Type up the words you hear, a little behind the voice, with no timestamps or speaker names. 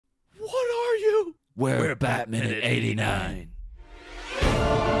We're Batman at 89.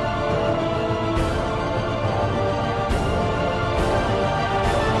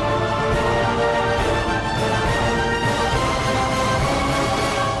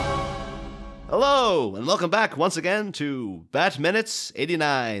 Hello, and welcome back once again to Bat Minutes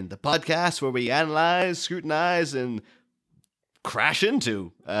 89, the podcast where we analyze, scrutinize, and crash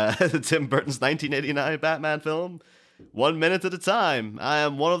into Tim Burton's 1989 Batman film, 1 minute at a time. I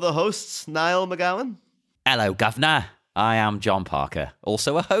am one of the hosts, Niall McGowan. Hello, Governor. I am John Parker,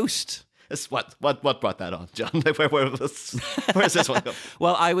 also a host. What brought that on, John? Where's this one going?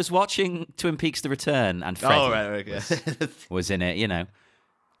 Well, I was watching Twin Peaks: The Return, and Freddie was in it, you know.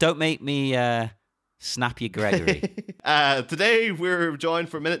 Don't make me snap you, Gregory. Today, we're joined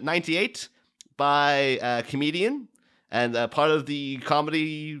for minute 98 by a comedian and part of the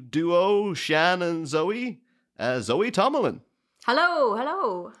comedy duo, Siân and Zoë, Zoë Tomalin.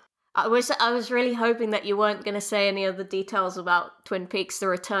 Hello. I was really hoping that you weren't going to say any of the details about Twin Peaks: The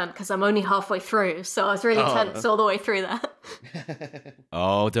Return, because I'm only halfway through, so I was really tense all the way through that.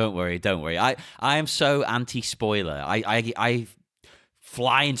 Oh, don't worry. I am so anti-spoiler. I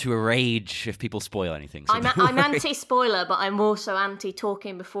fly into a rage if people spoil anything. So I'm anti-spoiler, but I'm also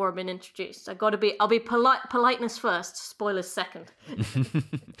anti-talking before I've been introduced. I'll be politeness first, spoilers second.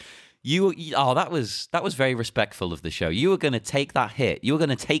 That was very respectful of the show. You were going to take that hit. You were going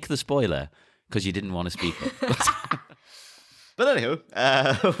to take the spoiler because you didn't want to speak up. But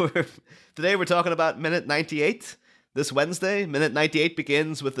anywho, today we're talking about minute 98. This Wednesday, minute 98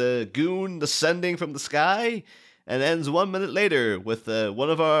 begins with a goon descending from the sky and ends 1 minute later with one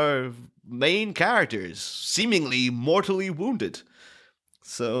of our main characters seemingly mortally wounded.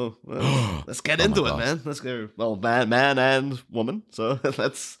 So let's get into it, man. Let's go. Well, man and woman. So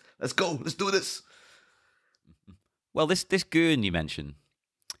let's go. Let's do this. Well, this goon you mentioned,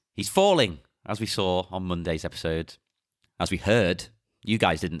 he's falling, as we saw on Monday's episode, as we heard. You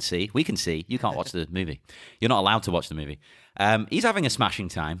guys didn't see. We can see. You can't watch the movie. You're not allowed to watch the movie. He's having a smashing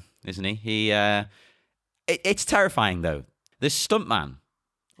time, isn't he? It's terrifying, though. This stuntman.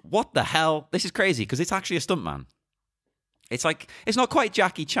 What the hell? This is crazy, because it's actually a stuntman. It's like, it's not quite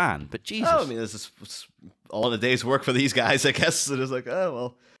Jackie Chan, but Jesus. Oh, I mean, this is all in a day's work for these guys, I guess. It is like, oh,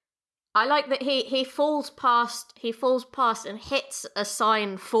 well. I like that he falls past and hits a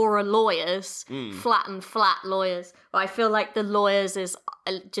sign for a lawyer's, flat lawyers. I feel like the lawyers is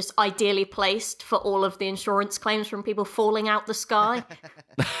just ideally placed for all of the insurance claims from people falling out the sky.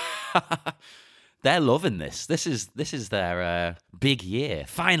 They're loving this. This is their big year,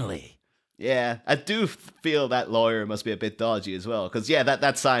 finally. Yeah, I do feel that lawyer must be a bit dodgy as well. Because, yeah,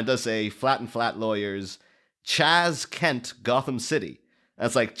 that sign does say flat lawyers, Chaz Kent, Gotham City. And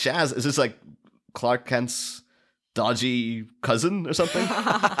it's like, Chaz, is this like Clark Kent's dodgy cousin or something?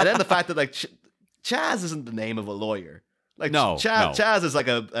 And then the fact that, like, Chaz isn't the name of a lawyer. Like, no, Chaz is like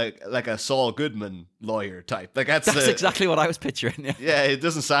a Saul Goodman lawyer type. Like that's exactly what I was picturing. Yeah, it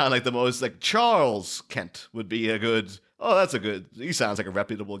doesn't sound like the most, like, Charles Kent would be a good. Oh, that's a good. He sounds like a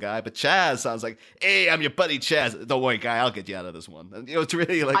reputable guy, but Chaz sounds like, hey, I'm your buddy Chaz. Don't worry, guy, I'll get you out of this one. And, you know, it's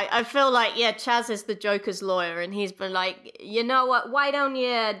really like. I feel like, yeah, Chaz is the Joker's lawyer, and he's been like, you know what? Why don't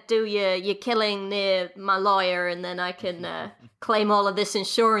you do your killing near my lawyer, and then I can claim all of this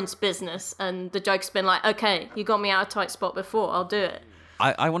insurance business. And the Joker's been like, okay, you got me out of a tight spot before. I'll do it.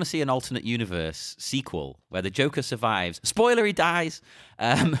 I want to see an alternate universe sequel where the Joker survives. Spoiler, he dies.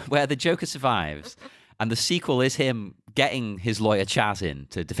 Where the Joker survives. And the sequel is him getting his lawyer Chaz in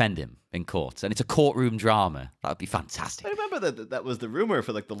to defend him in court. And it's a courtroom drama. That would be fantastic. I remember that was the rumor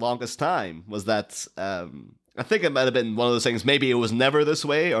for, like, the longest time, was that, I think it might have been one of those things, maybe it was never this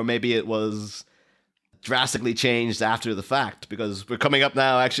way, or maybe it was drastically changed after the fact, because we're coming up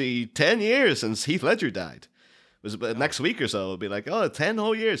now, actually, 10 years since Heath Ledger died. It was next week or so, it'll be like, 10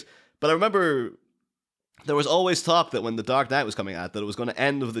 whole years. But I remember there was always talk that when The Dark Knight was coming out, that it was going to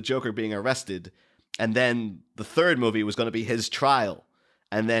end with the Joker being arrested, and then the third movie was going to be his trial.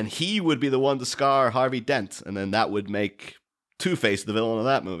 And then he would be the one to scar Harvey Dent. And then that would make Two-Face the villain of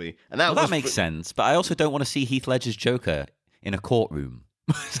that movie. And that makes sense. But I also don't want to see Heath Ledger's Joker in a courtroom.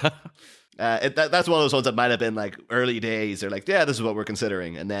 That's one of those ones that might have been like early days. They're like, yeah, this is what we're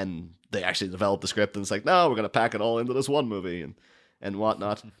considering. And then they actually developed the script. And it's like, no, we're going to pack it all into this one movie and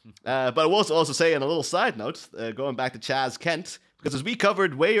whatnot. But I will also say, in a little side note, going back to Chaz Kent, because as we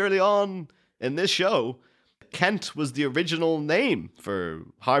covered way early on in this show, Kent was the original name for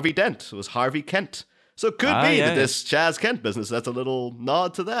Harvey Dent. It was Harvey Kent. So it could be that this Chaz Kent business, that's a little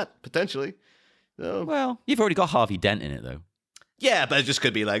nod to that, potentially. So, well, you've already got Harvey Dent in it, though. Yeah, but it just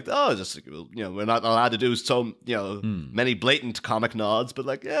could be like, oh, just, you know, we're not allowed to do so, you know, many blatant comic nods, but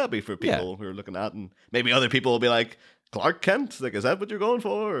like, yeah, it'll be for people who are looking at, and maybe other people will be like, Clark Kent, like, is that what you're going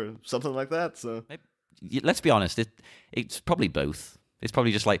for, or something like that? So let's be honest, it's probably both. It's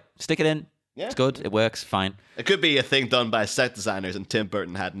probably just like, stick it in. Yeah. It's good. It works. Fine. It could be a thing done by set designers, and Tim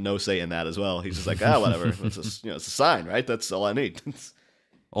Burton had no say in that as well. He's just like, whatever. It's just, it's a sign, right? That's all I need.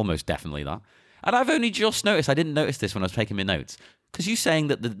 Almost definitely that. And I've only just noticed. I didn't notice this when I was taking my notes, because you saying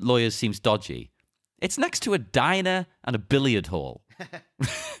that the lawyers seems dodgy. It's next to a diner and a billiard hall.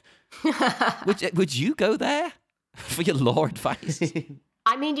 Would you go there for your law advice?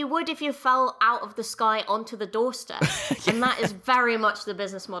 I mean, you would if you fell out of the sky onto the doorstep. And that is very much the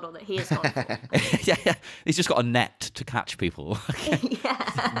business model that he has gone for. Yeah. He's just got a net to catch people.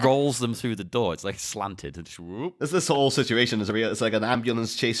 Rolls them through the door. It's like slanted. And just, whoop. This whole situation is real. It's like an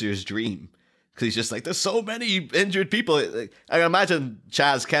ambulance chaser's dream. Because he's just like, there's so many injured people. I imagine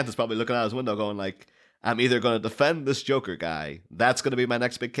Chaz Kent is probably looking out his window going like, I'm either going to defend this Joker guy. That's going to be my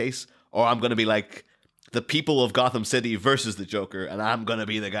next big case. Or I'm going to be like, the people of Gotham City versus the Joker, and I'm gonna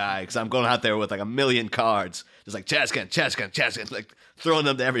be the guy because I'm going out there with like 1 million cards, just like Chaz Kent, like throwing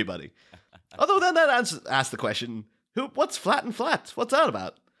them to everybody. Although then that asks the question, what's Flat and Flat? What's that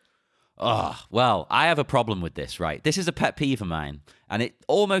about? Oh, well, I have a problem with this, right? This is a pet peeve of mine, and it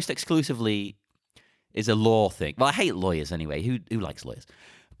almost exclusively is a law thing. Well, I hate lawyers anyway. Who likes lawyers?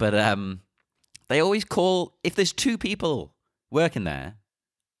 But they always call, if there's 2 people working there,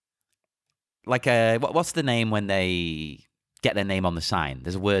 like, what's the name when they get their name on the sign?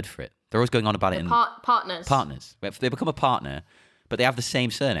 There's a word for it. They're always going on about it in... Partners. Partners. If they become a partner, but they have the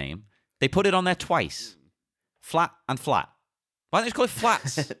same surname, they put it on there twice. Flat and Flat. Why don't they just call it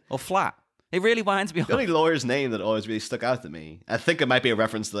Flats or Flat? It really winds me up. The only lawyer's name that always really stuck out to me, I think it might be a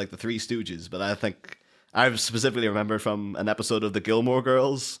reference to like the Three Stooges, but I think I specifically remember from an episode of the Gilmore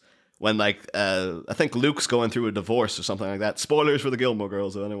Girls when like, I think Luke's going through a divorce or something like that. Spoilers for the Gilmore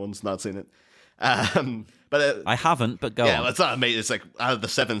Girls if anyone's not seen it. But I haven't, but go on. Yeah, it's not amazing. It's like out of the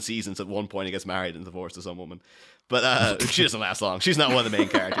 7 seasons, at one point he gets married and divorced to some woman. But she doesn't last long. She's not one of the main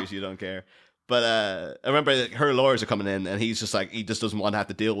characters. You don't care. But I remember her lawyers are coming in, and he's just like, he just doesn't want to have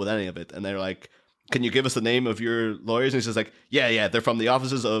to deal with any of it. And they're like, "Can you give us the name of your lawyers?" And he's just like, "Yeah, they're from the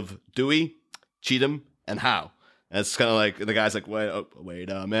offices of Dewey, Cheatham, and Howe." And it's kind of like the guy's like, "Wait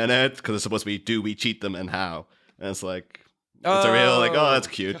a minute," because it's supposed to be Dewey, Cheatham, and Howe. And it's like, it's a real like, oh, that's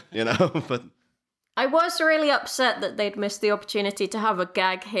cute, you know, but. I was really upset that they'd missed the opportunity to have a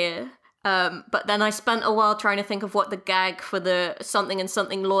gag here. But then I spent a while trying to think of what the gag for the something and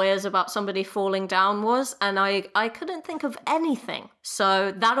something lawyers about somebody falling down was, and I couldn't think of anything.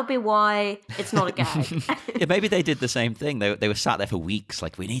 So that'll be why it's not a gag. Yeah, maybe they did the same thing. They were sat there for weeks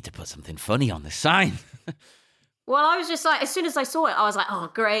like, we need to put something funny on the sign. Well, I was just like, as soon as I saw it, I was like,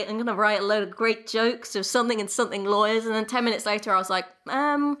 oh, great, I'm going to write a load of great jokes of something and something lawyers. And then 10 minutes later, I was like,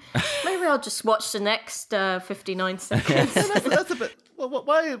 maybe I'll just watch the next 59 seconds. That's a bit, well,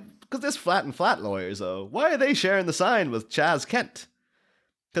 why? Because there's Flat and Flat lawyers, though. Why are they sharing the sign with Chaz Kent?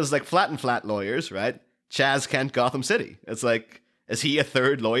 Because, like, Flat and Flat lawyers, right? Chaz Kent, Gotham City. It's like, is he a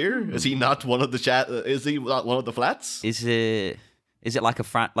third lawyer? Is he not one of the Is he not one of the Flats? Is it like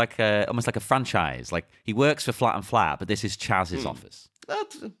almost like a franchise? Like he works for Flat and Flat, but this is Chaz's office.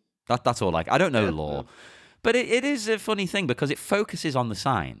 That's all. Like I don't know law, but it is a funny thing because it focuses on the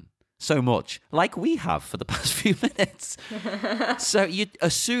sign so much, like we have for the past few minutes. So you'd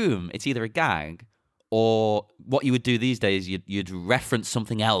assume it's either a gag or what you would do these days. You'd reference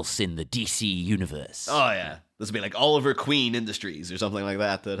something else in the DC universe. Oh yeah, this would be like Oliver Queen Industries or something like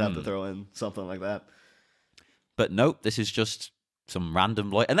that. They'd have to throw in something like that. But nope, this is just some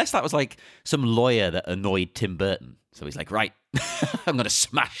random lawyer. Unless that was like some lawyer that annoyed Tim Burton. So he's like, right, I'm going to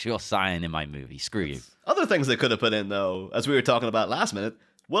smash your sign in my movie. Screw you. Other things they could have put in, though, as we were talking about last minute,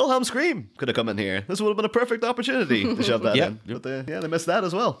 Wilhelm Scream could have come in here. This would have been a perfect opportunity to shove that in. But they missed that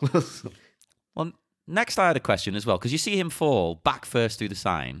as well. Well, next I had a question as well, because you see him fall back first through the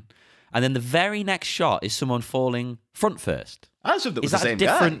sign, and then the very next shot is someone falling front first. I assumed it was the same guy. Is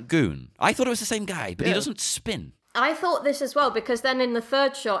that a different guy. goon? I thought it was the same guy, but he doesn't spin. I thought this as well, because then in the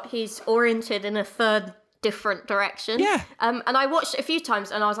third shot, he's oriented in a third different direction. Yeah. And I watched it a few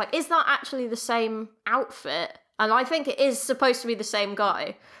times, and I was like, is that actually the same outfit? And I think it is supposed to be the same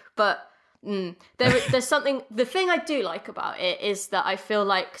guy, but there's something... The thing I do like about it is that I feel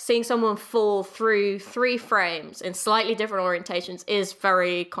like seeing someone fall through 3 frames in slightly different orientations is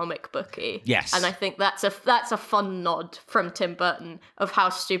very comic booky. Yes. And I think that's a fun nod from Tim Burton of how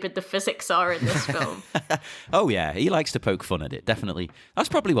stupid the physics are in this film. Oh, yeah. He likes to poke fun at it, definitely. That's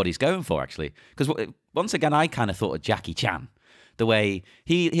probably what he's going for, actually. Because once again, I kind of thought of Jackie Chan. the way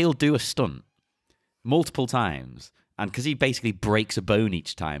he'll do a stunt multiple times, and because he basically breaks a bone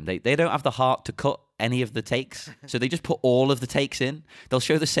each time, they don't have the heart to cut any of the takes, so they just put all of the takes in. They'll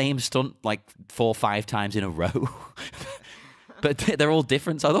show the same stunt like 4 or 5 times in a row. But they're all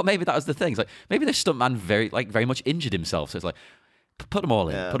different. So I thought maybe that was the thing. It's like maybe this stuntman very much injured himself. So it's like put them all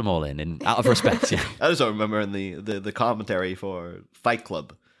in, and out of respect. Yeah. I just don't remember in the commentary for Fight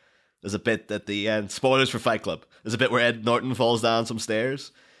Club. There's a bit at the end. Spoilers for Fight Club. There's a bit where Ed Norton falls down some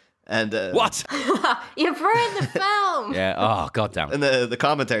stairs. And what? You've ruined the film. Yeah. Oh, goddamn. And the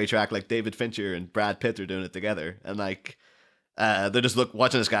commentary track, like David Fincher and Brad Pitt are doing it together, and like they're just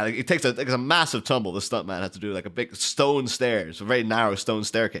watching this guy. Like, it takes a massive tumble. The stuntman has to do like a big stone stairs, a very narrow stone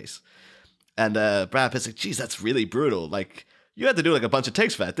staircase. And Brad Pitt's like, "Geez, that's really brutal. Like you had to do like a bunch of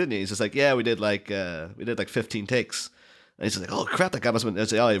takes for that, didn't you?" He's just like, "Yeah, we did like 15 takes." And he's like, "Oh crap, that guy must have been."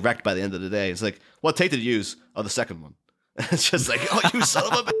 He wrecked by the end of the day. It's like, "What take did you use?" "Oh, the second one." It's just like, "Oh, you son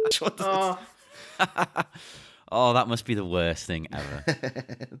of a bitch!" What the Oh, that must be the worst thing ever.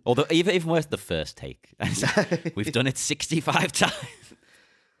 Although even worse, the first take. We've done it 65 times.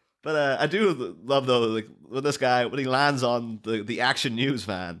 But I do love though, like when this guy when he lands on the Action News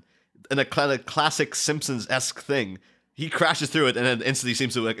van in a kind of classic Simpsons-esque thing. He crashes through it and then instantly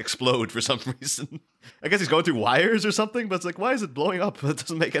seems to like explode for some reason. I guess he's going through wires or something, but it's like, why is it blowing up? That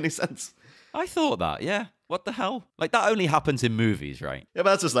doesn't make any sense. I thought that, yeah. What the hell? Like, that only happens in movies, right? Yeah,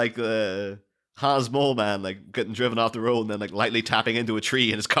 but that's just like Hans Mole Man, like getting driven off the road and then like lightly tapping into a tree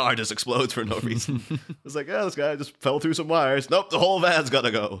and his car just explodes for no reason. It's like, this guy just fell through some wires. Nope, the whole van's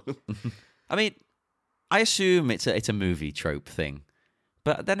gotta go. I mean, I assume it's a movie trope thing.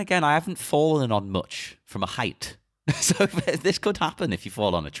 But then again, I haven't fallen on much from a height. So this could happen if you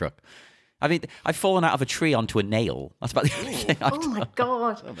fall on a truck. I mean, I've fallen out of a tree onto a nail. That's about the only thing I've done. Oh my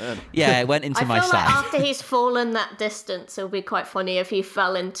god. Oh, man. Yeah, it went into my I feel side. like after he's fallen that distance, it'll be quite funny if he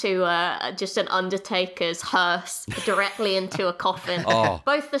fell into just an undertaker's hearse directly into a coffin. Oh.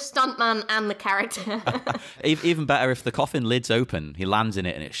 Both the stuntman and the character. Even better if the coffin lid's open, he lands in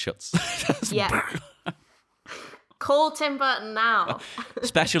it and it shuts. Yeah. Call Tim Burton now.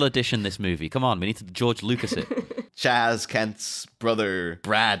 Special edition this movie. Come on, we need to George Lucas it. Chaz Kent's brother,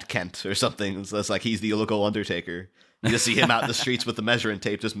 Brad Kent or something. So it's like he's the local undertaker. You just see him out in the streets with the measuring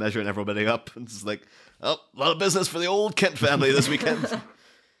tape, just measuring everybody up. And it's like, oh, a lot of business for the old Kent family this weekend.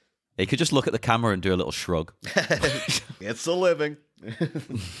 He could just look at the camera and do a little shrug. It's a living.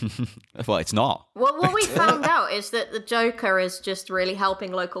 Well, it's not. Well, what we found out is that the Joker is just really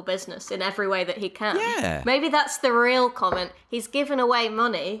helping local business in every way that he can. Yeah. Maybe that's the real comment. He's giving away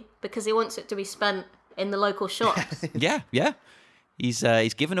money because he wants it to be spent in the local shops. Yeah.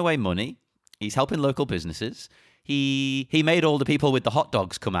 He's giving away money. He's helping local businesses. He made all the people with the hot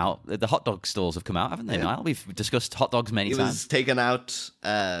dogs come out. The hot dog stalls have come out, haven't they, Niall? We've discussed hot dogs many He times. was taking out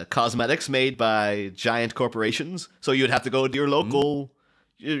cosmetics made by giant corporations. So you'd have to go to your local,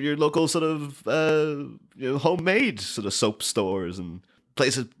 your local sort of homemade sort of soap stores and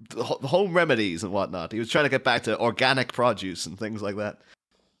places, home remedies and whatnot. He was trying to get back to organic produce and things like that.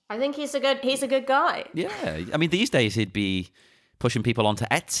 I think he's a good guy. Yeah. I mean, these days he'd be pushing people onto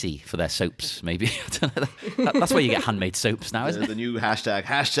Etsy for their soaps, maybe. I don't know. That's where you get handmade soaps now, isn't it? The new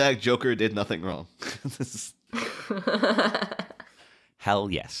hashtag Joker did nothing wrong. Hell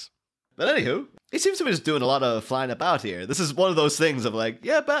yes. But anywho, he seems to be just doing a lot of flying about here. This is one of those things of like,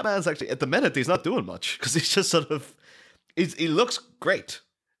 yeah, Batman's actually, at the minute, he's not doing much. Because he's just sort of, he looks great.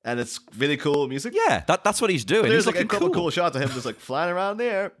 And it's really cool music. Yeah, that's what he's doing. There's He's like a couple cool. cool shots of him just like flying around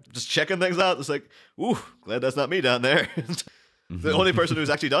there, just checking things out. It's like, ooh, glad that's not me down there. The only person who's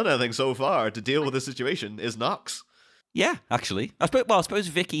actually done anything so far to deal with this situation is Knox. Yeah, actually. I suppose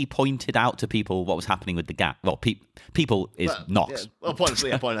Vicky pointed out to people what was happening with the gap. Well, people is Knox. Yeah. Well,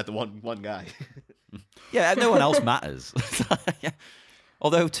 pointing at the one guy. Yeah, no one else matters. Yeah.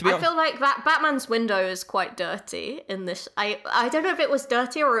 Although, to be I honest, feel like that Batman's window is quite dirty in this. I don't know if it was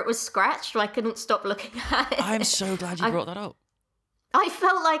dirty or it was scratched, but I couldn't stop looking at it. I'm so glad you brought that up. I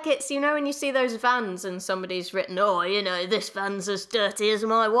felt like it's, when you see those vans and somebody's written, this van's as dirty as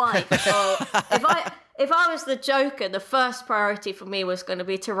my wife. Or if I was the Joker, the first priority for me was going to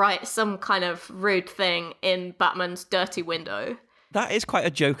be to write some kind of rude thing in Batman's dirty window. That is quite a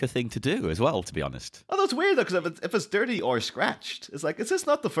Joker thing to do as well, to be honest. Oh, that's weird though, because if it's dirty or scratched, it's like, is this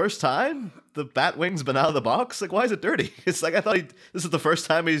not the first time the Batwing's been out of the box? Like, why is it dirty? It's like, I thought this is the first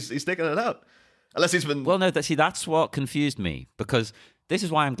time he's taking it out. Unless he's been... Well, no, that's what confused me, because this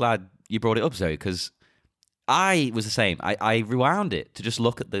is why I'm glad you brought it up, Zoe, because I was the same. I rewound it to just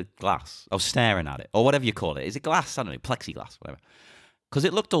look at the glass. I was staring at it, or whatever you call it. Is it glass? I don't know, plexiglass, whatever. Because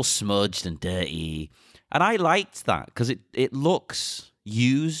it looked all smudged and dirty, And I liked that because it looks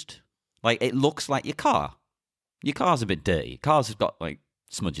used. Like, it looks like your car. Your car's a bit dirty. Your car's has got, like,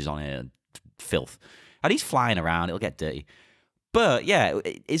 smudges on it and filth. And he's flying around. It'll get dirty. But, yeah,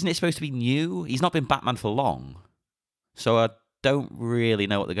 isn't it supposed to be new? He's not been Batman for long. So I don't really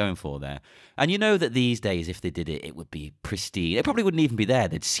know what they're going for there. And you know that these days, if they did it, it would be pristine. It probably wouldn't even be there.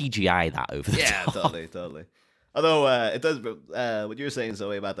 They'd CGI that over the top. Yeah, totally. Although it does, what you were saying,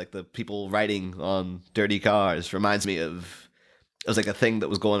 Zoe, about like the people writing on dirty cars reminds me of, it was like a thing that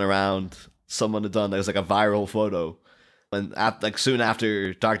was going around. Someone had done, there was like a viral photo when like soon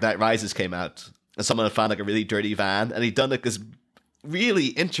after Dark Knight Rises came out, and someone had found like a really dirty van, and he'd done like this really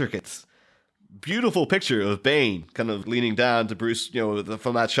intricate, beautiful picture of Bane kind of leaning down to Bruce, you know,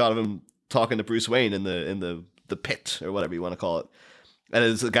 from that shot of him talking to Bruce Wayne in the pit or whatever you want to call it. And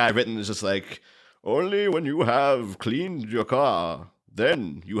it's a guy written is just like, only when you have cleaned your car,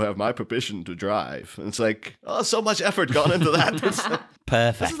 then you have my permission to drive. And it's like, oh, so much effort gone into that. It's like,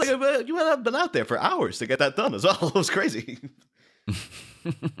 Perfect. this is like you have been out there for hours to get that done as well. It was crazy.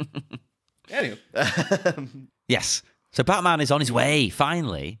 Anyway. Yes. So Batman is on his way,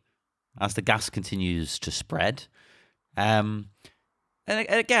 finally, as the gas continues to spread. And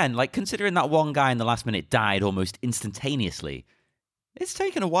again, like, considering that one guy in the last minute died almost instantaneously, it's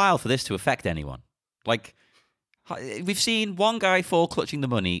taken a while for this to affect anyone. Like, we've seen one guy fall clutching the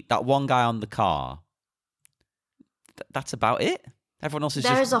money, that one guy on the car. That's about it. Everyone else is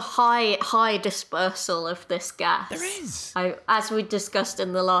There is a high dispersal of this gas. There is. As we discussed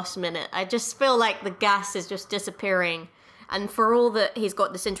in the last minute, I just feel like the gas is just disappearing. And for all that he's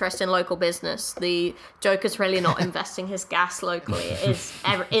got this interest in local business, the Joker's really not investing his gas locally. It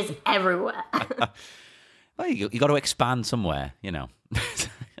is everywhere. Well, you got to expand somewhere, you know.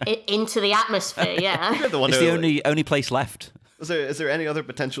 Into the atmosphere, yeah. It's the only place left. Is there any other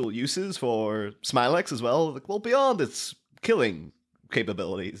potential uses for Smilex as well? Like, well, beyond its killing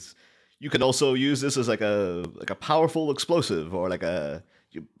capabilities, you can also use this as like a powerful explosive, or like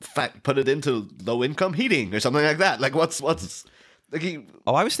put it into low income heating or something like that. Like what's like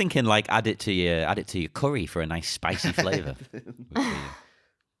I was thinking like add it to your curry for a nice spicy flavor.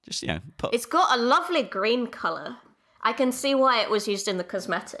 Just, you know, it's got a lovely green color. I can see why it was used in the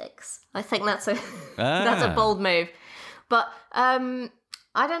cosmetics. I think that's that's a bold move. But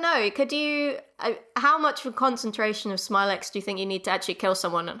I don't know. Could you? How much of a concentration of Smilex do you think you need to actually kill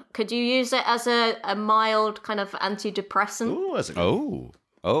someone? Could you use it as a mild kind of antidepressant? Ooh,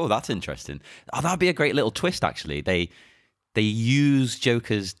 that's that's interesting. Oh, that'd be a great little twist. Actually, they use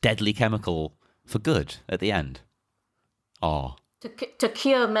Joker's deadly chemical for good at the end. Oh, to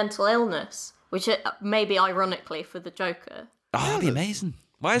cure mental illness, which may be ironically for the Joker. Oh, that'd be amazing.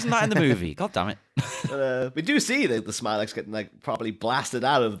 Why isn't that in the movie? God damn it. We do see the Smilex getting like properly blasted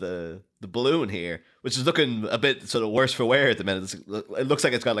out of the balloon here, which is looking a bit sort of worse for wear at the minute. It looks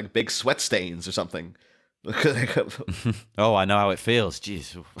like it's got like big sweat stains or something. Oh, I know how it feels.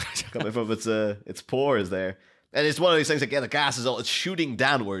 Jeez. Coming from its pores there. And it's one of these things, again, the gas it's shooting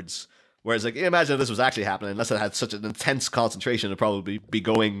downwards. Whereas, like, imagine if this was actually happening, unless it had such an intense concentration, it'd probably be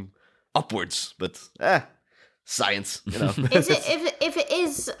going upwards. But, science, you know. If it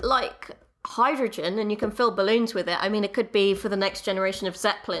is like hydrogen and you can fill balloons with it, I mean, it could be for the next generation of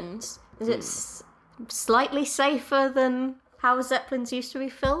Zeppelins. Is it slightly safer than how Zeppelins used to be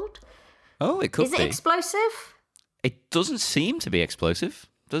filled? Oh, it could be. Is it explosive? It doesn't seem to be explosive,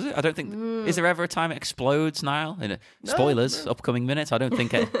 does it? I don't think... Is there ever a time it explodes, Niall? Spoilers, upcoming minutes. I don't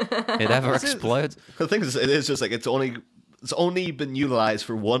think it ever explodes. The thing is, it is just like it's only been utilized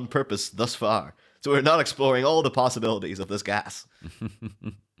for one purpose thus far. So we're not exploring all the possibilities of this gas.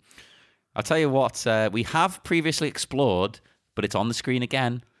 I'll tell you what, we have previously explored, but it's on the screen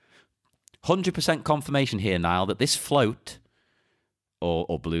again. 100% confirmation here, Niall, that this float,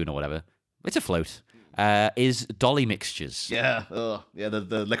 or balloon or whatever, it's a float, is dolly mixtures. Yeah,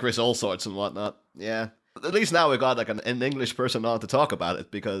 the licorice all sorts and whatnot. Yeah. At least now we've got like an English person on to talk about it,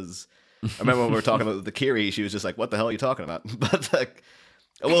 because I remember when we were talking about the Kiri, she was just like, what the hell are you talking about? But like,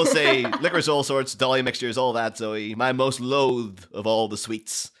 I will say, licorice all sorts, dolly mixtures, all that, Zoe, my most loathed of all the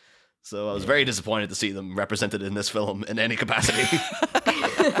sweets. So I was very disappointed to see them represented in this film in any capacity.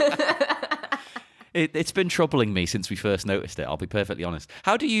 It's been troubling me since we first noticed it, I'll be perfectly honest.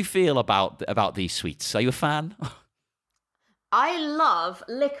 How do you feel about these sweets? Are you a fan? I love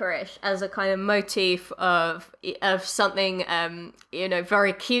licorice as a kind of motif of something,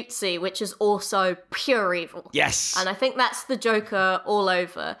 very cutesy, which is also pure evil. Yes. And I think that's the Joker all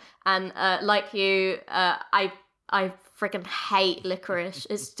over. And like you, I freaking hate licorice.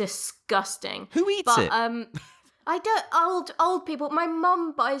 It's disgusting. Who eats it? I don't. Old people. My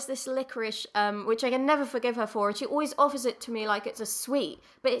mum buys this licorice, which I can never forgive her for, and she always offers it to me like it's a sweet,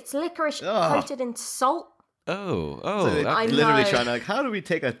 but it's licorice coated in salt. So I literally know. trying to, like, how do we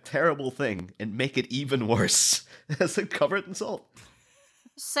take a terrible thing and make it even worse? As it cover it in salt.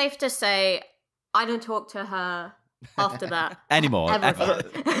 Safe to say, I don't talk to her after that Anymore. ever.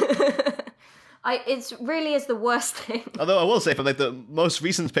 It really is the worst thing. Although I will say, from like the most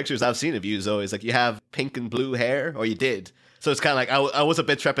recent pictures I've seen of you, Zoe, is like you have pink and blue hair, or you did. So it's kind of like I was a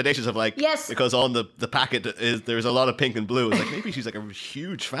bit trepidatious of like, yes, because on the packet there's a lot of pink and blue. It's like maybe she's like a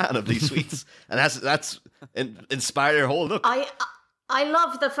huge fan of these sweets, and that's inspired her whole look. I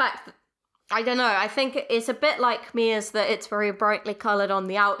love the fact that, I don't know, I think it's a bit like me, is that it's very brightly coloured on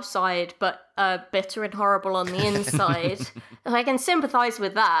the outside, but bitter and horrible on the inside. And I can sympathise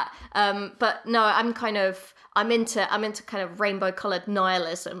with that. But no, I'm into kind of rainbow coloured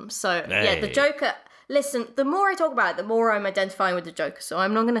nihilism. So yeah, the Joker. Listen, the more I talk about it, the more I'm identifying with the Joker. So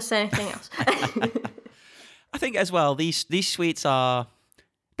I'm not going to say anything else. I think as well, these sweets they're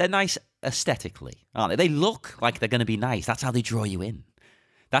nice aesthetically, aren't they? They look like they're going to be nice. That's how they draw you in.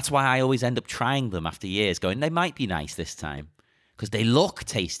 That's why I always end up trying them after years, going, they might be nice this time, because they look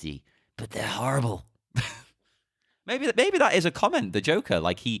tasty, but they're horrible. Maybe that is a comment, the Joker.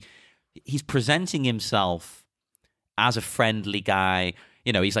 Like he's presenting himself as a friendly guy.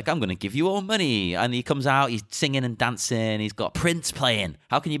 You know, he's like, I'm going to give you all money. And he comes out, he's singing and dancing. He's got Prince playing.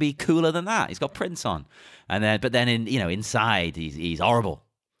 How can you be cooler than that? He's got Prince on. But then inside, he's horrible.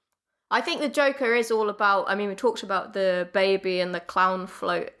 I think the Joker is all about, I mean, we talked about the baby and the clown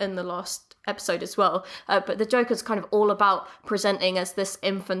float in the last episode as well, but the Joker's kind of all about presenting as this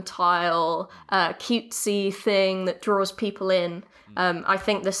infantile, cutesy thing that draws people in. I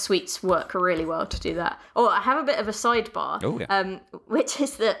think the sweets work really well to do that. Oh, I have a bit of a sidebar, which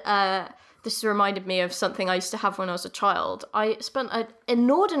is that this reminded me of something I used to have when I was a child. I spent an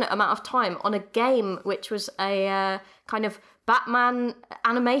inordinate amount of time on a game which was a kind of Batman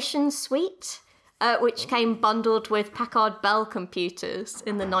animation suite, which came bundled with Packard Bell computers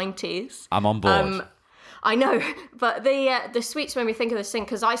in the 90s. I'm on board. I know, but the suites made me think of this thing,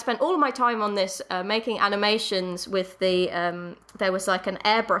 because I spent all of my time on this making animations with the there was like an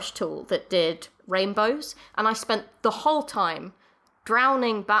airbrush tool that did rainbows, and I spent the whole time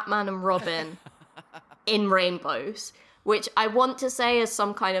drowning Batman and Robin in rainbows, which I want to say is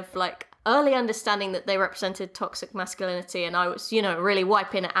some kind of like early understanding that they represented toxic masculinity, and I was, really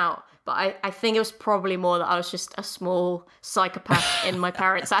wiping it out. But I think it was probably more that I was just a small psychopath in my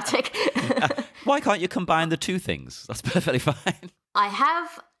parents' attic. Why can't you combine the two things? That's perfectly fine. I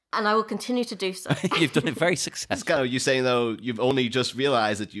have, and I will continue to do so. You've done it very successfully. It's kind of you saying, though, you've only just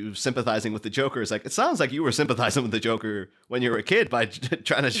realized that you're sympathizing with the Joker. It's like, it sounds like you were sympathizing with the Joker when you were a kid by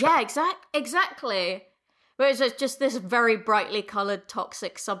trying to... Yeah, exactly. Whereas it's just this very brightly coloured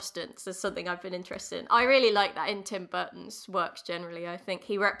toxic substance is something I've been interested in. I really like that in Tim Burton's works generally. I think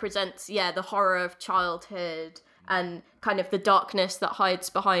he represents, the horror of childhood and kind of the darkness that hides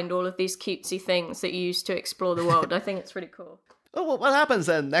behind all of these cutesy things that you use to explore the world. I think it's really cool. Oh, well, what happens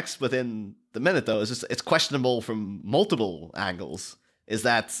then next within the minute, though, is just it's questionable from multiple angles. Is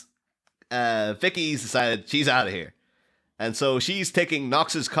that Vicky's decided she's out of here. And so she's taking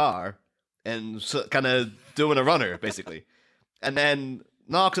Knox's car and kind of doing a runner, basically. And then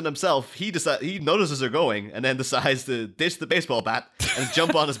Knox and himself, he notices her going and then decides to ditch the baseball bat and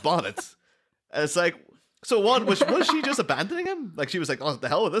jump on his bonnet. And it's like, so one, was she just abandoning him? Like, she was like, oh, the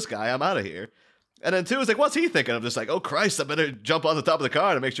hell with this guy, I'm out of here. And then two is like, what's he thinking? I'm just like, oh Christ, I better jump on the top of the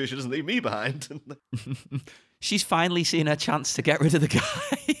car to make sure she doesn't leave me behind. She's finally seen her chance to get rid of the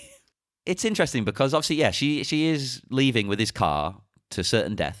guy. It's interesting because obviously, she is leaving with his car to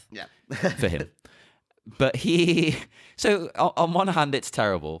certain death for him. But so on one hand, it's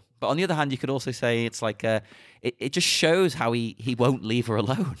terrible. But on the other hand, you could also say it's like, it just shows how he won't leave her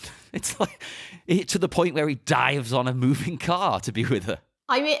alone. It's like, to the point where he dives on a moving car to be with her.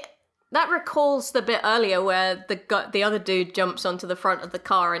 I mean, that recalls the bit earlier where the other dude jumps onto the front of the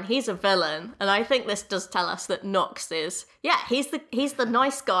car and he's a villain. And I think this does tell us that Knox is, he's the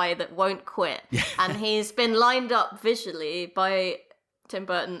nice guy that won't quit. Yeah. And he's been lined up visually by Tim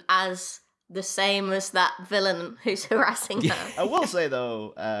Burton as the same as that villain who's harassing her. I will say,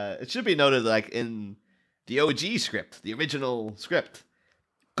 though, it should be noted, like, in the OG script, the original script,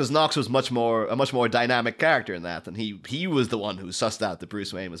 because Knox was a much more dynamic character in that, and he was the one who sussed out that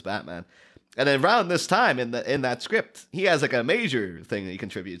Bruce Wayne was Batman. And then around this time in that script, he has like a major thing that he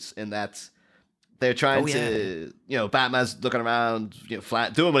contributes in that they're trying to, Batman's looking around,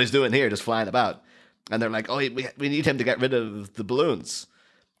 doing what he's doing here, just flying about, and they're like, oh, we need him to get rid of the balloons.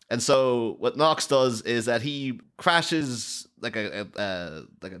 And so what Knox does is that he crashes like a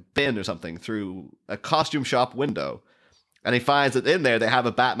bin or something through a costume shop window. And he finds that in there they have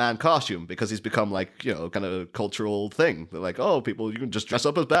a Batman costume because he's become like, you know, kind of a cultural thing. They're like, oh, people, you can just dress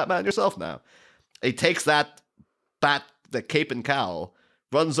up as Batman yourself now. He takes that the cape and cowl,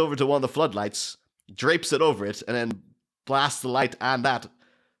 runs over to one of the floodlights, drapes it over it, and then blasts the light and that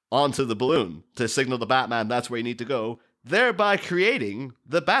onto the balloon to signal the Batman that's where you need to go, thereby creating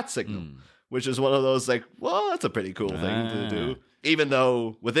the bat signal, which is one of those like, well, that's a pretty cool thing to do. Even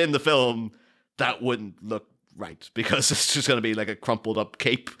though within the film, that wouldn't look right because it's just going to be like a crumpled up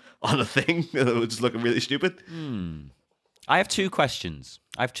cape on a thing. It would just look really stupid. I have two questions.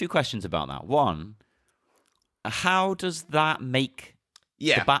 About that. One, how does that make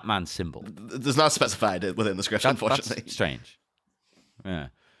the Batman symbol? It's not specified within the script, unfortunately. That's strange. Yeah.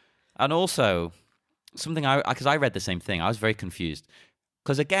 And also, something because I read the same thing. I was very confused.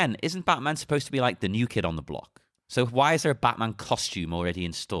 Because again, isn't Batman supposed to be like the new kid on the block? So why is there a Batman costume already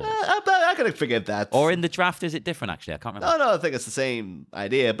installed? I could forgive that. Or in the draft, is it different, actually? I can't remember. No, I think it's the same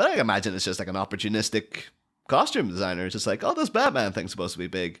idea. But I imagine it's just like an opportunistic costume designer. It's just like, oh, this Batman thing's supposed to be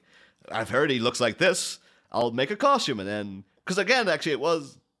big. I've heard he looks like this. I'll make a costume. And then, because again, actually it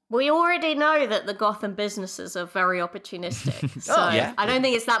was... We already know that the Gotham businesses are very opportunistic. So I don't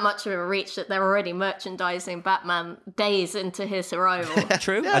think it's that much of a reach that they're already merchandising Batman days into his arrival.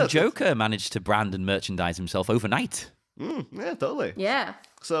 True. And Joker managed to brand and merchandise himself overnight. Yeah, totally. Yeah.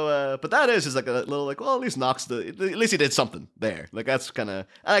 So, but that is just like a little like, well, at least Knox, at least he did something there. Like that's kind of,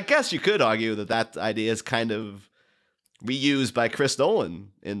 I guess you could argue that idea is kind of reused by Chris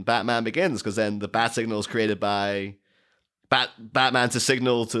Nolan in Batman Begins, because then the bat signal is created by Batman to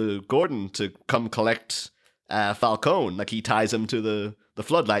signal to Gordon to come collect Falcone. Like he ties him to the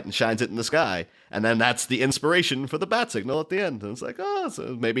floodlight and shines it in the sky. And then that's the inspiration for the bat signal at the end. And it's like, oh,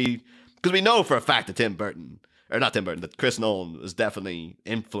 so maybe, because we know for a fact that that Chris Nolan was definitely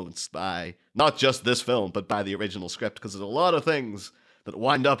influenced by not just this film, but by the original script, because there's a lot of things that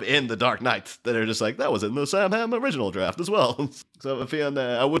wind up in The Dark Knight that are just like, that was in the Sam Hamm original draft as well. So if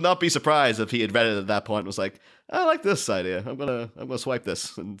I would not be surprised if he had read it at that point and was like, I like this idea. I'm gonna swipe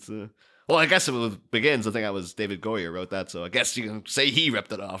this. And well, I guess it begins. I think that was David Goyer wrote that, so I guess you can say he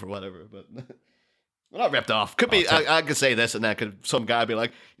ripped it off or whatever. But well, not ripped off. Could be. I could say this, and then could some guy be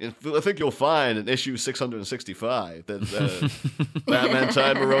like, I think you'll find in issue 665 that Batman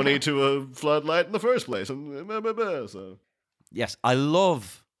tied Maroni to a floodlight in the first place, and so. Yes, I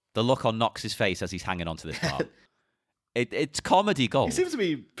love the look on Knox's face as he's hanging onto this bar. It's comedy gold. He seems to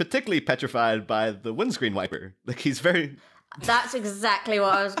be particularly petrified by the windscreen wiper. Like he's very... That's exactly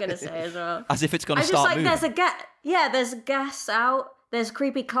what I was going to say as well. As if it's going to start moving. There's a gas out, there's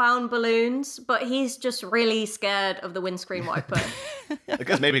creepy clown balloons, but he's just really scared of the windscreen wiper. I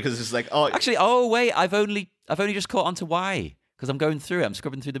guess maybe because it's like, oh... Actually, wait, I've only just caught on to why. Because I'm going through it, I'm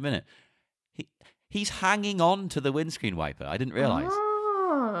scrubbing through the minute. He's hanging on to the windscreen wiper. I didn't realise.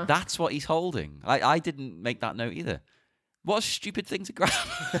 Oh. That's what he's holding. I didn't make that note either. What a stupid thing to grab.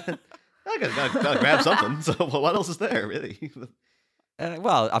 I gotta grab something. So what else is there, really?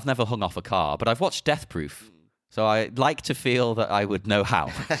 Well, I've never hung off a car, but I've watched Death Proof. So I like to feel that I would know how.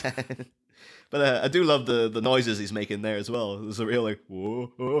 But I do love the noises he's making there as well. There's a real like,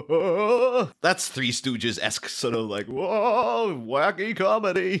 whoa, whoa, whoa. That's Three Stooges-esque sort of like, whoa, wacky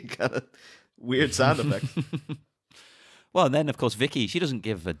comedy kind of weird sound effects. Well, and then, of course, Vicky, she doesn't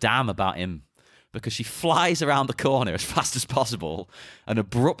give a damn about him because she flies around the corner as fast as possible and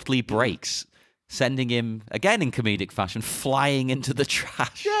abruptly brakes, sending him, again in comedic fashion, flying into the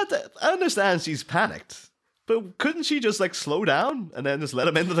trash. Yeah, I understand she's panicked, but couldn't she just, like, slow down and then just let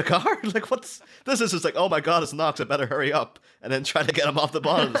him into the car? Like, this is just like, oh my god, it's Knox, I better hurry up, and then try to get him off the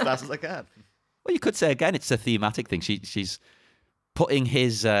bonnet as fast as I can. Well, you could say, again, it's a thematic thing. She's putting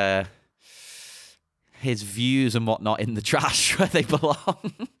his views and whatnot in the trash where they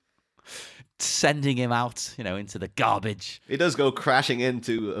belong, sending him out, into the garbage. He does go crashing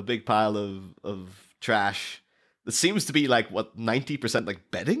into a big pile of trash that seems to be like, 90% like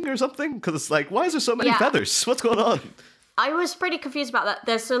bedding or something? Because it's like, why is there so many feathers? What's going on? I was pretty confused about that.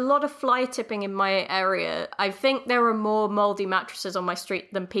 There's a lot of fly tipping in my area. I think there are more moldy mattresses on my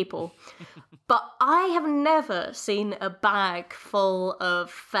street than people. But I have never seen a bag full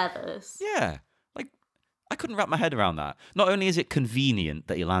of feathers. Yeah. I couldn't wrap my head around that. Not only is it convenient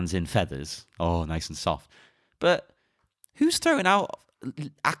that he lands in feathers, nice and soft, but who's throwing out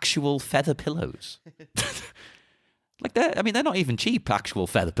actual feather pillows? They're not even cheap, actual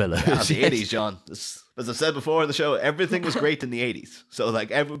feather pillows. Yeah, the 80s, John. As I said before in the show, everything was great in the 80s. So,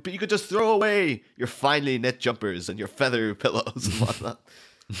 you could just throw away your finely knit jumpers and your feather pillows and whatnot.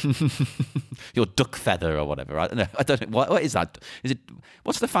 Your duck feather or whatever. I don't know. What is that? Is it?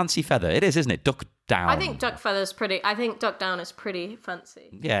 What's the fancy feather? It is, isn't it? Duck down. I think duck feather's pretty. I think duck down is pretty fancy.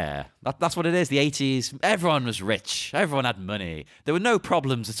 Yeah, that's what it is. The 80s, everyone was rich. Everyone had money. There were no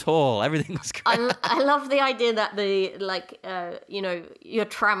problems at all. Everything was great. I love the idea that your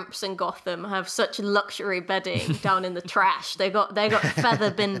tramps in Gotham have such luxury bedding down in the trash. They got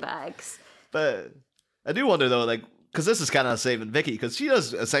feather bin bags. But I do wonder though, like, because this is kind of saving Vicky, because she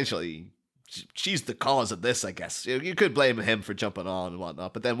does essentially, she's the cause of this, I guess. You could blame him for jumping on and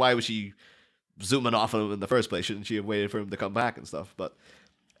whatnot, but then why was she zooming off on him in the first place? Shouldn't she have waited for him to come back and stuff? But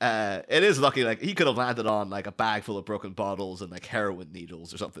it is lucky, like, he could have landed on like a bag full of broken bottles and like heroin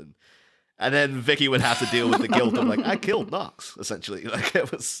needles or something, and then Vicky would have to deal with the guilt of like, I killed Knox, essentially. Like,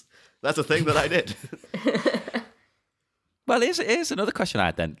 that's a thing that I did. Well, here's another question I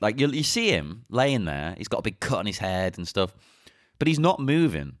had then. Like, you see him laying there. He's got a big cut on his head and stuff, but he's not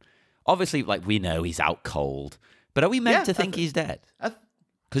moving. Obviously, like, we know he's out cold, but are we meant to think he's dead?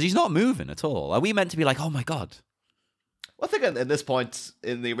 Because he's not moving at all. Are we meant to be like, oh my God? Well, I think at this point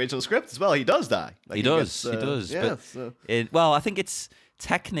in the original script as well, he does die. Like, he does. Yeah, but well, I think it's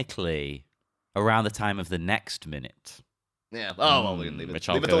technically around the time of the next minute. Yeah. Oh, well, we can leave it. Which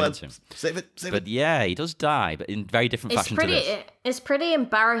I'll leave go it into. Save it. But yeah, he does die, but in very different fashion to this. It's pretty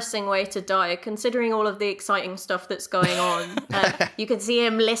embarrassing way to die, considering all of the exciting stuff that's going on. You can see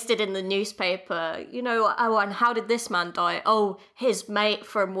him listed in the newspaper. And how did this man die? Oh, his mate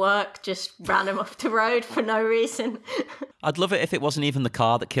from work just ran him off the road for no reason. I'd love it if it wasn't even the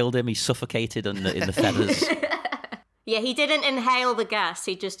car that killed him. He suffocated in the feathers. Yeah, he didn't inhale the gas.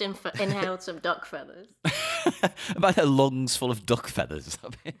 He just inhaled some duck feathers. About her lungs full of duck feathers.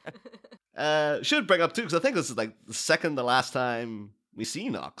 Should bring up too, because I think this is like the second to last time we see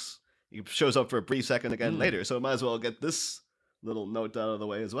Knox. He shows up for a brief second again later, so I might as well get this little note out of the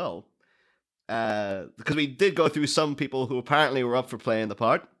way as well. Because we did go through some people who apparently were up for playing the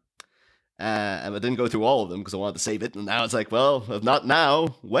part, and I didn't go through all of them because I wanted to save it. And now it's like, well, if not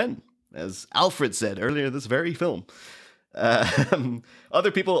now, when? As Alfred said earlier in this very film. Other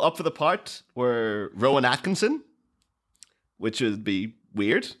people up for the part were Rowan Atkinson, which would be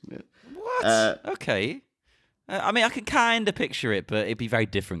weird. What? Okay. I mean, I can kind of picture it, but it'd be a very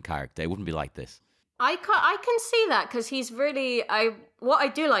different character. It wouldn't be like this. I can see that, because he's really... What I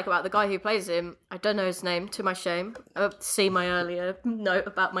do like about the guy who plays him, I don't know his name, to my shame. See my earlier note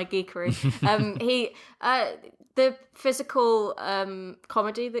about my geekery. The physical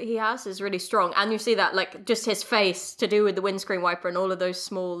comedy that he has is really strong, and you see that, like, just his face to do with the windscreen wiper and all of those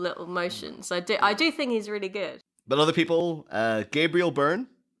small little motions. I do think he's really good. But other people, Gabriel Byrne,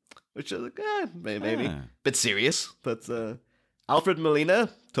 which is like, maybe bit serious, but Alfred Molina,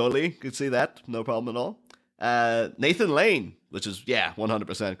 totally could see that, no problem at all. Nathan Lane, which is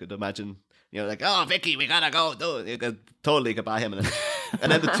 100% could imagine. Like, oh, Vicky, we gotta go. You could totally could buy him.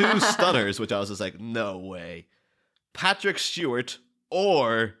 And then the two stunners, which I was just like, no way. Patrick Stewart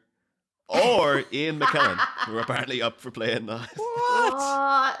or Ian McKellen, who are apparently up for playing.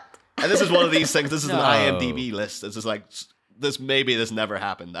 What? And this is one of these things. This is an IMDb list. It's just like, maybe this never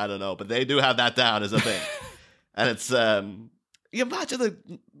happened. I don't know, but they do have that down as a thing. And it's you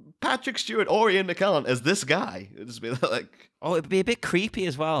imagine Patrick Stewart or Ian McKellen as this guy. It'd just be like, oh, it'd be a bit creepy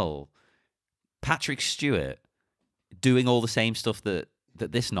as well. Patrick Stewart doing all the same stuff that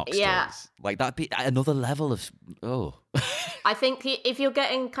this Knox does. Like, that'd be another level of I think if you're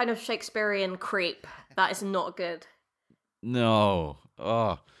getting kind of Shakespearean creep, that is not good. No.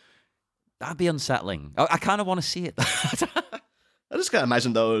 Oh, that'd be unsettling. I kind of want to see it. I just can't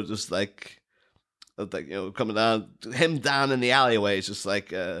imagine though, just like coming down, him down in the alleyway. It's just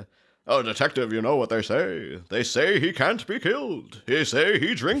like, oh, detective, you know what they say. They say he can't be killed. They say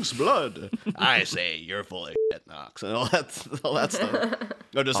he drinks blood. I say you're full of shit, Knox, and all that stuff.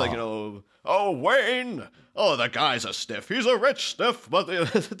 Or just like, oh, Wayne. Oh, the guy's a stiff. He's a rich stiff. But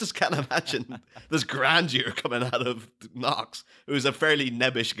just can't imagine this grandeur coming out of Knox, who's a fairly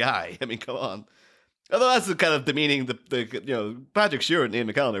nebbish guy. I mean, come on. Although that's kind of demeaning the Patrick Stewart and Ian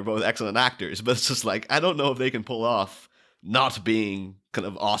McKellen are both excellent actors, but it's just like, I don't know if they can pull off not being kind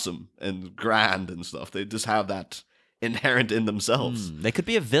of awesome and grand and stuff. They just have that inherent in themselves. They could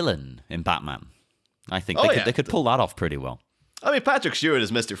be a villain in Batman. I think they could pull that off pretty well. I mean, Patrick Stewart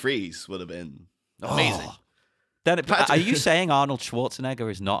as Mr. Freeze would have been amazing. Are you saying Arnold Schwarzenegger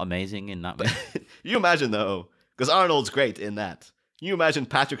is not amazing in that movie? You imagine, though, because Arnold's great in that. You imagine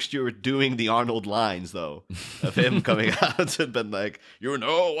Patrick Stewart doing the Arnold lines, though, of him coming out and been like, you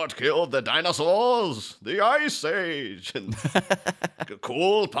know what killed the dinosaurs? The Ice Age. And a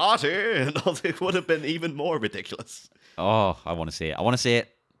cool party. And all, it would have been even more ridiculous. Oh, I want to see it. I want to see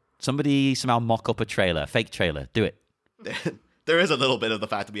it. Somebody somehow mock up a trailer, fake trailer. Do it. There is a little bit of the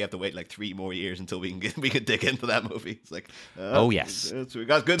fact that we have to wait like 3 more years until we can dig into that movie. It's like, oh yes, we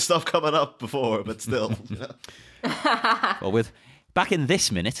got good stuff coming up before, but still. Well, back in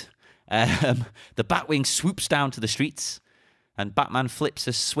this minute, the Batwing swoops down to the streets, and Batman flips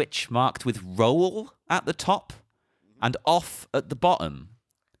a switch marked with roll at the top and off at the bottom,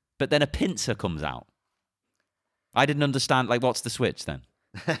 but then a pincer comes out. I didn't understand, like, what's the switch then?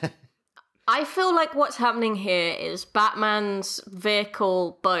 I feel like what's happening here is Batman's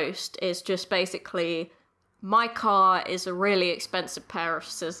vehicle boast is just basically, my car is a really expensive pair of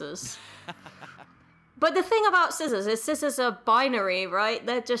scissors. But the thing about scissors is scissors are binary, right?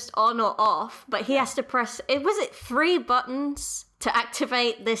 They're just on or off, but he has to press, was it 3 buttons to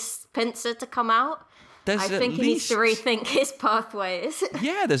activate this pincer to come out? I think he needs to rethink his pathways.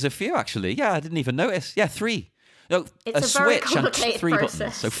 Yeah, there's a few actually. Yeah, I didn't even notice. Yeah, 3. No, it's a very switch and 3 process.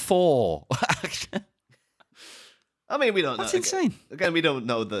 buttons, so 4. I mean, we don't know. That's insane. Again, we don't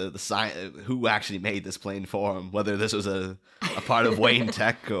know the who actually made this plane for him, whether this was a part of Wayne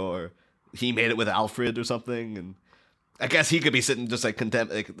Tech or he made it with Alfred or something. And I guess he could be sitting just like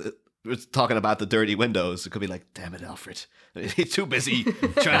we're talking about the dirty windows. It could be like, damn it, Alfred. He's too busy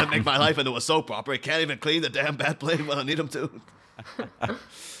trying to make my life into a soap opera. He can't even clean the damn bat plane when I need him to.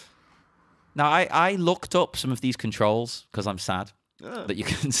 Now, I looked up some of these controls because I'm sad that you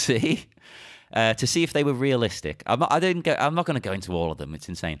can see to see if they were realistic. I'm not going to go into all of them. It's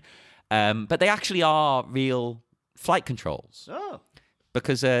insane. But they actually are real flight controls. Oh.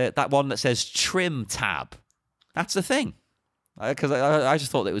 Because that one that says trim tab, that's the thing. Because I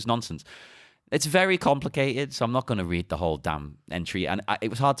just thought it was nonsense. It's very complicated, so I'm not going to read the whole damn entry. And it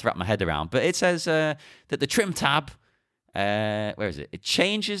was hard to wrap my head around. But it says that the trim tab, where is it? It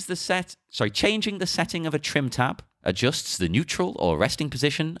changes changing the setting of a trim tab adjusts the neutral or resting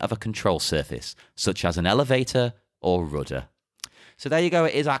position of a control surface, such as an elevator or rudder. So there you go.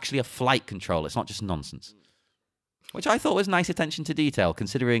 It is actually a flight control. It's not just nonsense. Which I thought was nice attention to detail,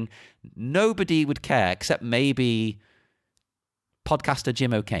 considering nobody would care except maybe podcaster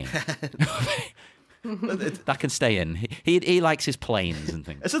Jim O'Kane. That can stay in. He likes his planes and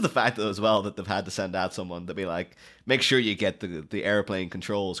things. It's just the fact, though, as well, that they've had to send out someone to be like, make sure you get the airplane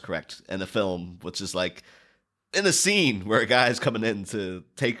controls correct in the film, which is like, in a scene where a guy's coming in to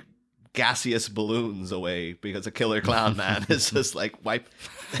take gaseous balloons away because a killer clown man is just like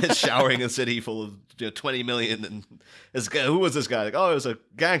showering a city full of 20 million, and who was this guy? Like, oh, it was a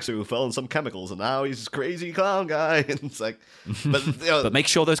gangster who fell in some chemicals, and now he's this crazy clown guy. And it's like, but but make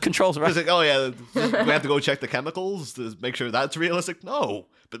sure those controls are right. It's like, oh yeah, we have to go check the chemicals to make sure that's realistic. No,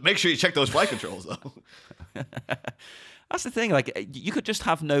 but make sure you check those flight controls though. That's the thing. Like, you could just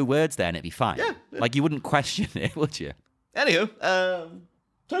have no words there and it'd be fine. Yeah. Like, you wouldn't question it, would you? Anywho, in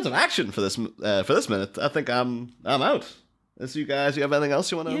terms of action for this minute, I think I'm out. Unless you have anything else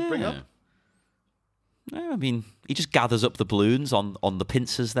you want to bring up? No, I mean, he just gathers up the balloons on the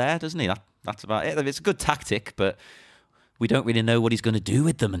pincers there, doesn't he? That's about it. It's a good tactic, but we don't really know what he's going to do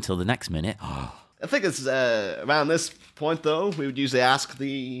with them until the next minute. I think it's around this point, though, we would usually ask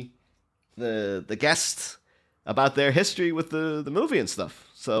the guest about their history with the movie and stuff.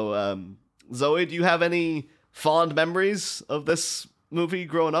 So, Zoe, do you have any fond memories of this movie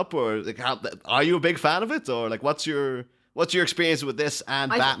growing up, or like, are you a big fan of it, or like what's your experience with this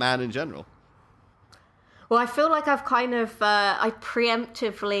and Batman in general? Well, I feel like I've kind of I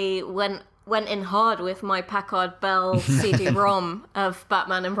preemptively went in hard with my Packard Bell CD-ROM of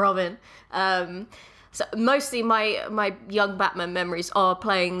Batman and Robin. So mostly my young Batman memories are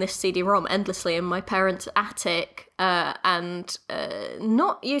playing this CD-ROM endlessly in my parents' attic and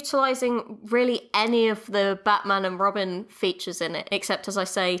not utilising really any of the Batman and Robin features in it, except, as I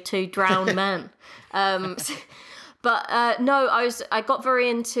say, 2 drowned men. But no, I got very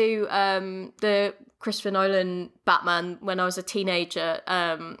into the Christopher Nolan Batman when I was a teenager,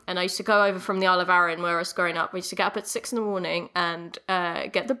 and I used to go over from the Isle of Arran where I was growing up. We used to get up at 6 a.m. and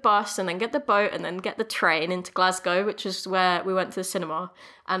get the bus and then get the boat and then get the train into Glasgow, which is where we went to the cinema,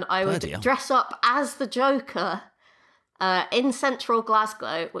 and I would dress up as the Joker in central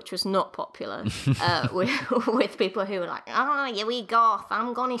Glasgow, which was not popular, with people who were like, "Oh, you wee goth,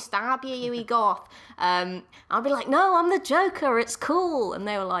 I'm gonna stab you, you wee goth." I'd be like, "No, I'm the Joker, it's cool," and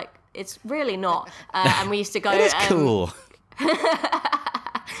they were like, "It's really not." And we used to go. It is cool.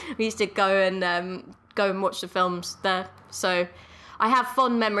 We used to go and watch the films there. So I have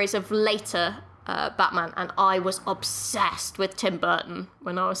fond memories of later Batman, and I was obsessed with Tim Burton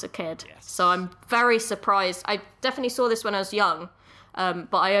when I was a kid. Yes. So I'm very surprised. I definitely saw this when I was young,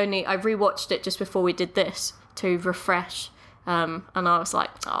 but I rewatched it just before we did this to refresh And I was like,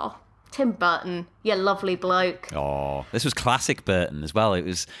 oh, Tim Burton, you lovely bloke. Oh, this was classic Burton as well. He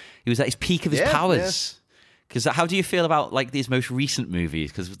was at his peak of his powers. Because how do you feel about like these most recent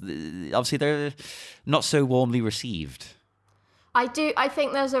movies? Because obviously they're not so warmly received. I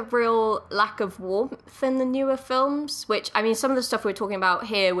think there's a real lack of warmth in the newer films, which, I mean, some of the stuff we're talking about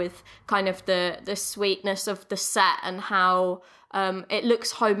here with kind of the sweetness of the set and how it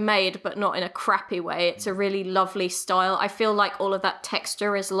looks homemade, but not in a crappy way. It's a really lovely style. I feel like all of that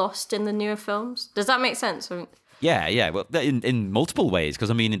texture is lost in the newer films. Does that make sense? Yeah. Well, in multiple ways, because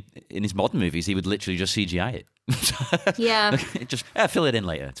I mean, in his modern movies, he would literally just CGI it. Yeah. Just fill it in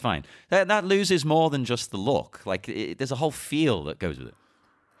later. It's fine. That loses more than just the look. Like, there's a whole feel that goes with it.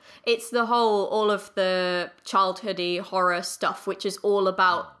 It's all of the childhoody horror stuff, which is all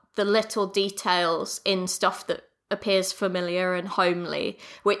about the little details in stuff that appears familiar and homely,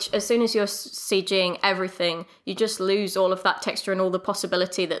 which as soon as you're CGing everything, you just lose all of that texture and all the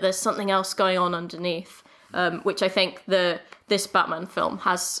possibility that there's something else going on underneath, which I think this Batman film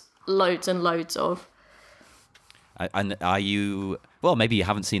has loads and loads of. And are you... Well, maybe you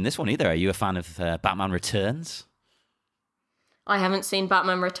haven't seen this one either. Are you a fan of Batman Returns? I haven't seen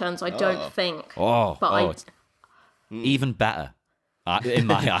Batman Returns, I don't think. It's even better in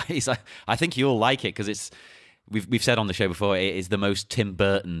my eyes. I think you'll like it because it's... We've said on the show before, it is the most Tim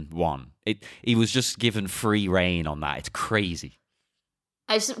Burton one. He was just given free reign on that. It's crazy.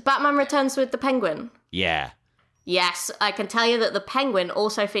 Is Batman Returns with the Penguin? Yeah. Yes, I can tell you that the Penguin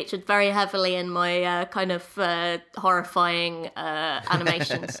also featured very heavily in my kind of horrifying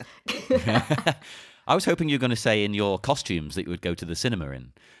animations. I was hoping you were going to say in your costumes that you would go to the cinema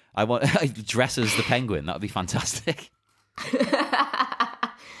in. I want dress as the Penguin. That would be fantastic.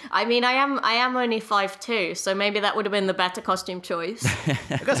 I mean, I am only 5'2", so maybe that would have been the better costume choice.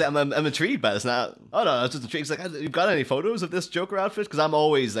 I gotta say, I'm intrigued by this now. Oh no, I was just intrigued. It's like, you've got any photos of this Joker outfit? Because I'm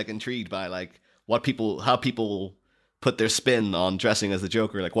always like intrigued by like how people put their spin on dressing as the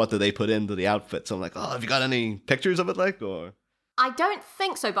Joker. Like, what do they put into the outfit? So I'm like, oh, have you got any pictures of it? Like, or I don't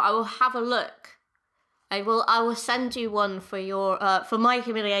think so, but I will have a look. I will send you one for your for my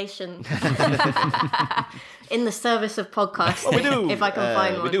humiliation in the service of podcasting. Well, we do, if I can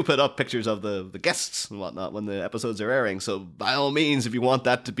find one. We do put up pictures of the guests and whatnot when the episodes are airing. So by all means, if you want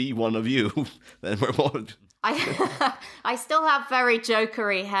that to be one of you, then we're more. I still have very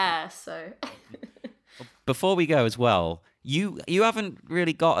jokery hair, so. Before we go as well, you haven't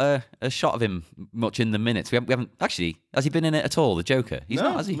really got a shot of him much in the minutes. We haven't actually. Has he been in it at all? The Joker? He's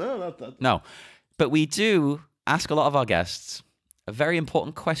not, has he? No, not that. No. But we do ask a lot of our guests a very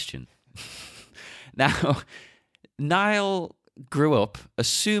important question. Now, Niall grew up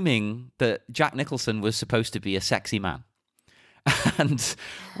assuming that Jack Nicholson was supposed to be a sexy man. And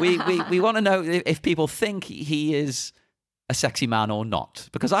we want to know if people think he is a sexy man or not.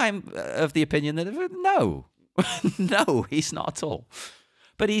 Because I'm of the opinion that no. No, he's not at all.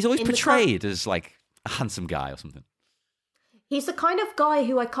 But he's always portrayed as like a handsome guy or something. He's the kind of guy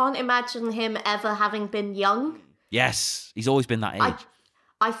who I can't imagine him ever having been young. Yes, he's always been that age.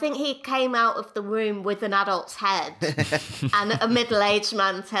 I think he came out of the womb with an adult's head and a middle-aged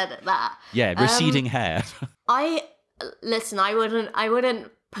man's head at that. Yeah, receding hair. I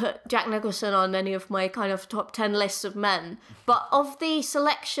wouldn't put Jack Nicholson on any of my kind of top 10 lists of men, but of the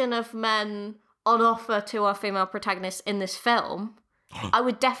selection of men on offer to our female protagonists in this film, I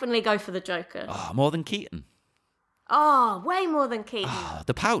would definitely go for the Joker. Oh, more than Keaton. Oh, way more than Keaton. Oh,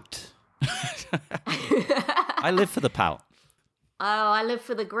 the pout. I live for the pout. Oh, I live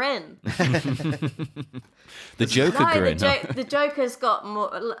for the grin. The Joker grin. The Joker's got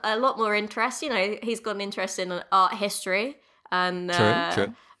a lot more interest. You know, he's got an interest in art history. And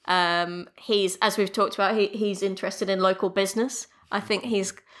True. He's, as we've talked about, he's interested in local business. I think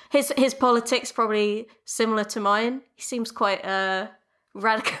his politics probably similar to mine. He seems quite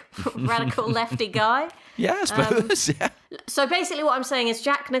radical lefty guy. Yeah, I suppose. Yeah. So basically what I'm saying is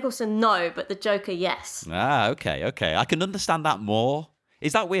Jack Nicholson, no, but the Joker, yes. Okay. I can understand that more.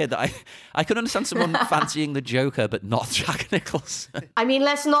 Is that weird that I can understand someone fancying the Joker but not Jack Nicholson? I mean,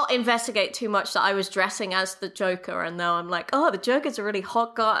 let's not investigate too much that I was dressing as the Joker and now I'm like, oh, the Joker's a really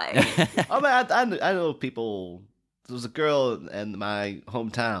hot guy. I know people. There was a girl in my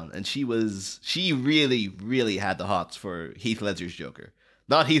hometown and she really, really had the hots for Heath Ledger's Joker.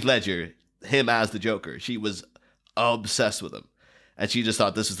 Not Heath Ledger, him as the Joker. She was obsessed with him. And she just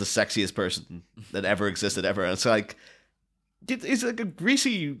thought this was the sexiest person that ever existed ever. And it's like, he's like a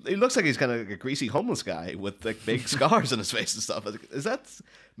greasy, he looks like he's kind of like a greasy homeless guy with like big scars on his face and stuff. Is that,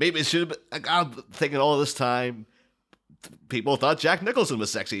 maybe it should have been, like, I'm thinking all this time, people thought Jack Nicholson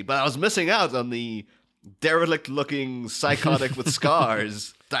was sexy, but I was missing out on the derelict-looking psychotic with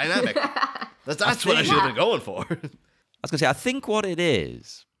scars dynamic. That's what I should have been going for. I was going to say, I think what it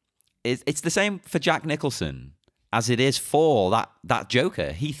is it's the same for Jack Nicholson as it is for that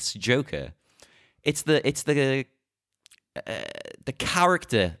Joker, Heath's Joker. It's the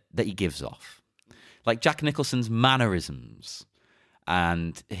character that he gives off. Like Jack Nicholson's mannerisms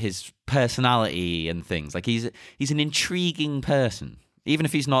and his personality and things. Like he's an intriguing person. Even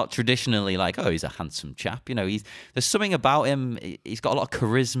if he's not traditionally like, oh, he's a handsome chap. You know, there's something about him. He's got a lot of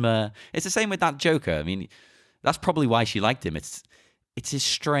charisma. It's the same with that Joker. I mean, that's probably why she liked him. It's his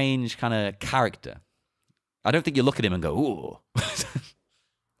strange kind of character. I don't think you look at him and go, ooh.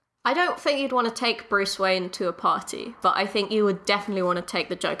 I don't think you'd want to take Bruce Wayne to a party, but I think you would definitely want to take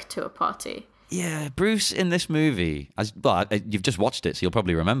the Joker to a party. Yeah, Bruce in this movie, you've just watched it, so you'll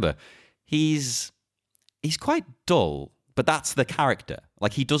probably remember. He's quite dull, but that's the character.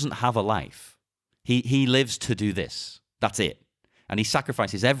 Like, he doesn't have a life. He lives to do this. That's it. And he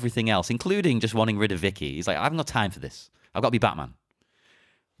sacrifices everything else, including just wanting rid of Vicky. He's like, I haven't got time for this. I've got to be Batman.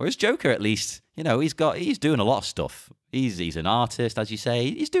 Whereas Joker, at least, you know, he's doing a lot of stuff. He's an artist, as you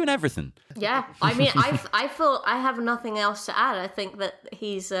say. He's doing everything. Yeah, I mean, I feel I have nothing else to add. I think that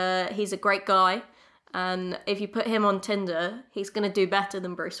he's a great guy, and if you put him on Tinder, he's going to do better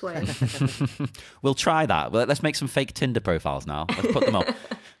than Bruce Wayne. We'll try that. Let's make some fake Tinder profiles now. Let's put them up.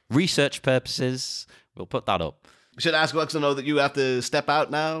 Research purposes, we'll put that up. We should ask Alexa to know that you have to step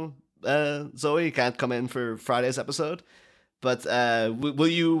out now, Zoe. You can't come in for Friday's episode. But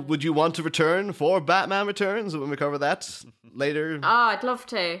would you want to return for Batman Returns when we cover that later? Oh, I'd love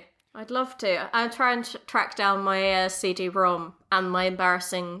to. I'll try and track down my CD-ROM and my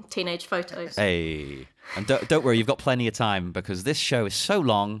embarrassing teenage photos. Hey, and don't worry, you've got plenty of time because this show is so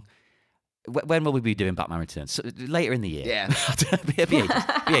long. When will we be doing Batman Returns? So, later in the year. Yeah. It'll be ages.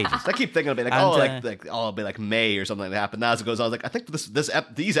 I keep thinking it'll be like, it'll be like May or something like that. But now as it goes on, I was like, I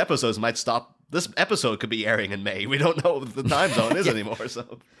think these episodes might stop. This episode could be airing in May. We don't know what the time zone is anymore.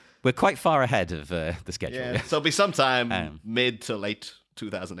 So we're quite far ahead of the schedule. Yeah. So it'll be sometime mid to late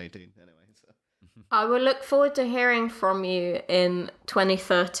 2018. Anyway. So. I will look forward to hearing from you in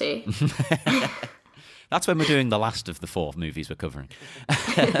 2030. That's when we're doing the last of the 4 movies we're covering.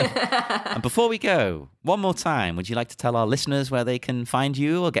 And before we go, one more time, would you like to tell our listeners where they can find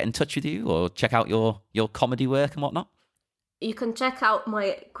you or get in touch with you or check out your comedy work and whatnot? You can check out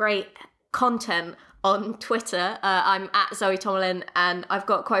my great content on Twitter. I'm at Zoë Tomalin, and I've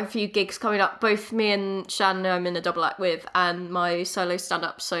got quite a few gigs coming up. Both me and Siân, I'm in a double act with, and my solo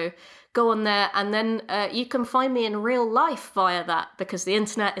stand-up. So go on there, and then you can find me in real life via that, because the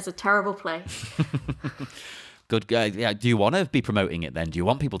internet is a terrible place. Good guy. Yeah. Do you want to be promoting it then? Do you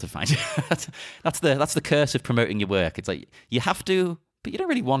want people to find you? That's the curse of promoting your work. It's like you have to, but you don't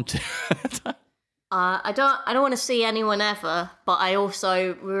really want to. I don't want to see anyone ever, but I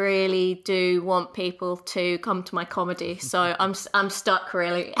also really do want people to come to my comedy. So I'm stuck,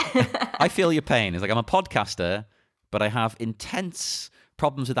 really. I feel your pain. It's like I'm a podcaster, but I have intense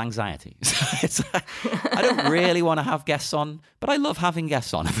problems with anxiety. I don't really want to have guests on, but I love having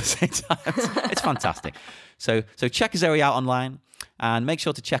guests on at the same time. It's fantastic. So check Zoe out online and make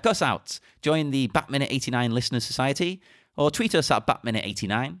sure to check us out. Join the BatMinute89 Listeners Society or tweet us at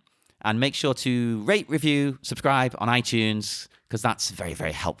BatMinute89. And make sure to rate, review, subscribe on iTunes, because that's very,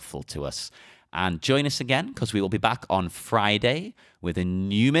 very helpful to us. And join us again, because we will be back on Friday with a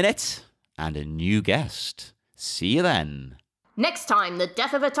new minute and a new guest. See you then. Next time, the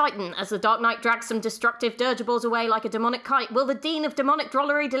death of a titan as the Dark Knight drags some destructive dirigibles away like a demonic kite. Will the Dean of Demonic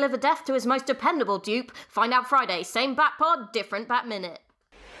Drollery deliver death to his most dependable dupe? Find out Friday. Same Bat Pod, different Bat Minute.